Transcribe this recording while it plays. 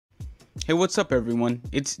Hey, what's up, everyone?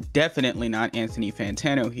 It's definitely not Anthony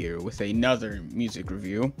Fantano here with another music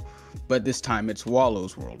review, but this time it's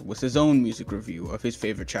wallowsworld with his own music review of his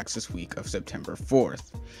favorite tracks this week of September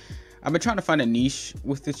 4th. I've been trying to find a niche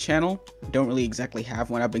with this channel. Don't really exactly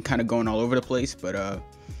have one. I've been kind of going all over the place, but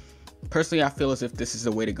personally I feel as if this is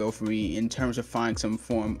the way to go for me in terms of finding some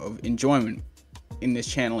form of enjoyment in this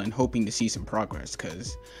channel and hoping to see some progress,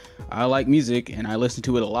 because I like music and I listen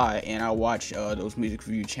to it a lot, and I watch those music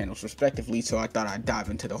review channels respectively, so I thought I'd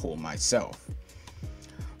dive into the whole myself.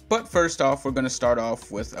 But first off, we're going to start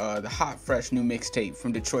off with the hot fresh new mixtape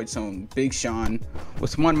from Detroit's own Big Sean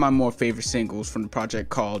with one of my more favorite singles from the project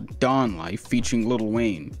called Dawn Life featuring Lil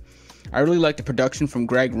Wayne. I really like the production from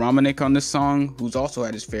Greg Romanek on this song, who's also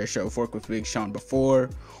had his fair share of work with Big Sean before,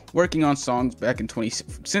 working on songs back in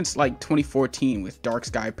since like 2014 with Dark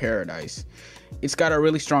Sky Paradise. It's got a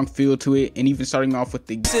really strong feel to it, and even starting off with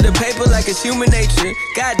the paper like it's human nature.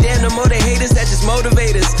 Goddamn, no more they haters, that just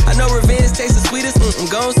motivate us. I know revenge tastes the sweetest, I'm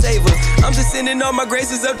gon' save us. I'm just sending all my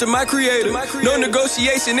graces up to my creator. No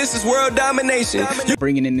negotiation, this is world domination.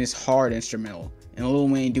 Bringing in this hard instrumental, and Lil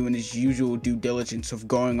Wayne doing his usual due diligence of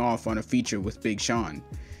going off on a feature with Big Sean.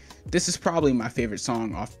 This is probably my favorite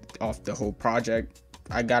song off the whole project.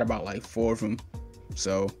 I got about like 4 of them,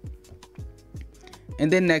 so.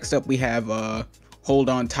 And then next up we have Hold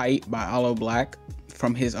On Tight by Aloe Black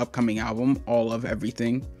from his upcoming album, All of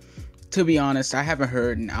Everything. To be honest, I haven't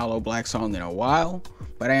heard an Aloe Black song in a while,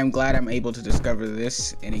 but I am glad I'm able to discover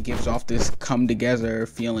this, and it gives off this come together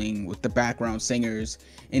feeling with the background singers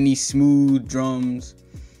and these smooth drums.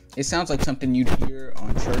 It sounds like something you'd hear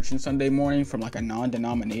on church on Sunday morning from like a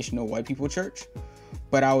non-denominational white people church,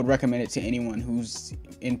 but I would recommend it to anyone who's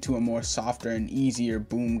into a more softer and easier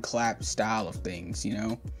boom clap style of things, you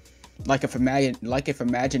know? Like if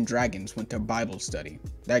Imagine Dragons went to Bible study,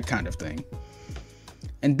 that kind of thing.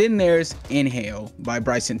 And then there's Inhale by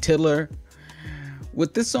Bryson Tiller.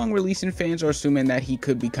 With this song releasing, fans are assuming that he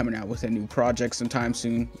could be coming out with a new project sometime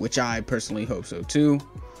soon, which I personally hope so too.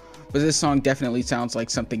 But this song definitely sounds like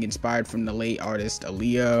something inspired from the late artist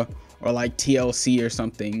Aaliyah, or like TLC or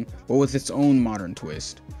something, but with its own modern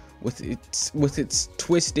twist. With its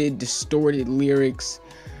twisted, distorted lyrics,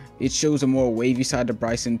 it shows a more wavy side to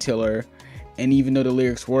Bryson Tiller, and even though the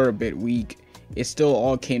lyrics were a bit weak, it still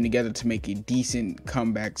all came together to make a decent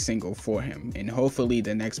comeback single for him, and hopefully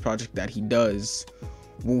the next project that he does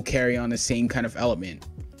will carry on the same kind of element.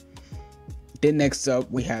 Then next up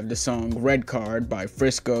we have the song Red Card by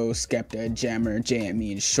Frisco, Skepta, Jammer,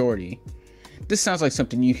 JME, and Shorty. This sounds like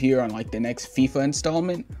something you hear on like the next FIFA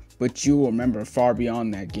installment, but you will remember far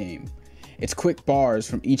beyond that game. Its quick bars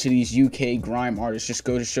from each of these UK grime artists just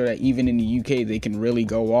go to show that even in the UK they can really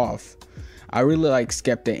go off. I really like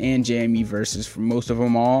Skepta and JME verses for most of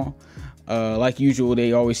them all. Like usual,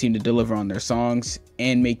 they always seem to deliver on their songs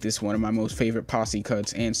and make this one of my most favorite posse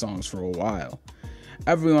cuts and songs for a while.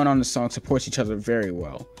 Everyone on the song supports each other very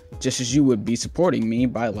well, just as you would be supporting me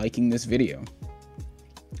by liking this video.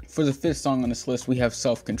 For the 5th song on this list, we have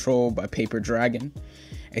Self Control by Paper Dragon.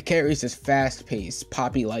 It carries this fast-paced,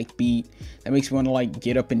 poppy-like beat that makes me want to like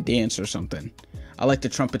get up and dance or something. I like the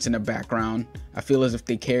trumpets in the background. I feel as if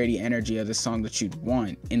they carry the energy of the song that you'd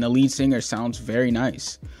want, and the lead singer sounds very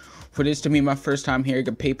nice. For this to be my first time hearing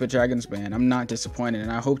a Paper Dragons band, I'm not disappointed,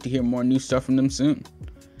 and I hope to hear more new stuff from them soon.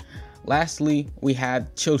 Lastly, we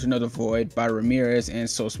have Children of the Void by Ramirez and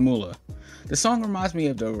Sosmula. The song reminds me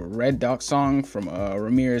of the Red Dot song from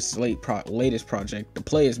Ramirez's latest project, The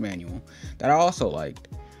Player's Manual, that I also liked.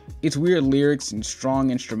 Its weird lyrics and strong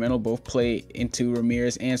instrumental both play into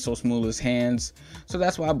Ramirez and Sosmula's hands, so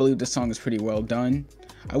that's why I believe this song is pretty well done.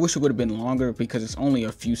 I wish it would have been longer because it's only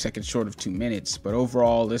a few seconds short of 2 minutes, but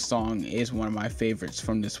overall this song is one of my favorites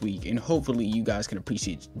from this week, and hopefully you guys can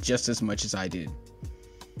appreciate it just as much as I did.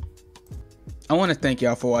 I want to thank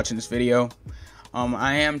y'all for watching this video.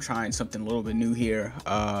 I am trying something a little bit new here.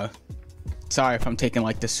 Sorry if I'm taking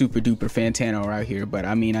like the super duper Fantano right here, but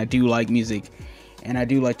I mean I do like music, and I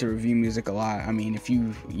do like to review music a lot. I mean, if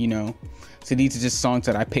you know, so these are just songs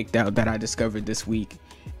that I picked out that I discovered this week,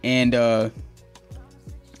 and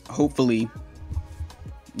hopefully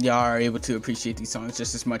y'all are able to appreciate these songs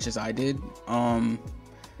just as much as I did.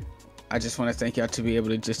 I just want to thank y'all to be able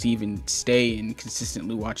to just even stay and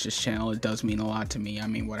consistently watch this channel. It does mean a lot to me. I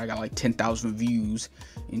mean, I got like 10,000 views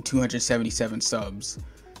and 277 subs.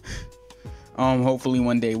 Hopefully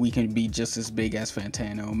one day we can be just as big as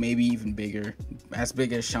Fantano, maybe even bigger, as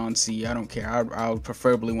big as Sean C. I don't care. I would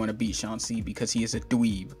preferably want to beat Sean C because he is a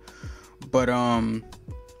dweeb. But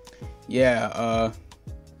yeah,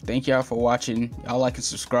 thank y'all for watching. Y'all like and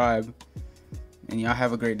subscribe, and y'all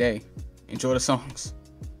have a great day. Enjoy the songs.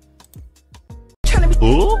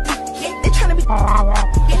 They're trying to be.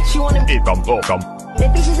 She want him.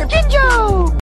 That bitch is a Jinjo.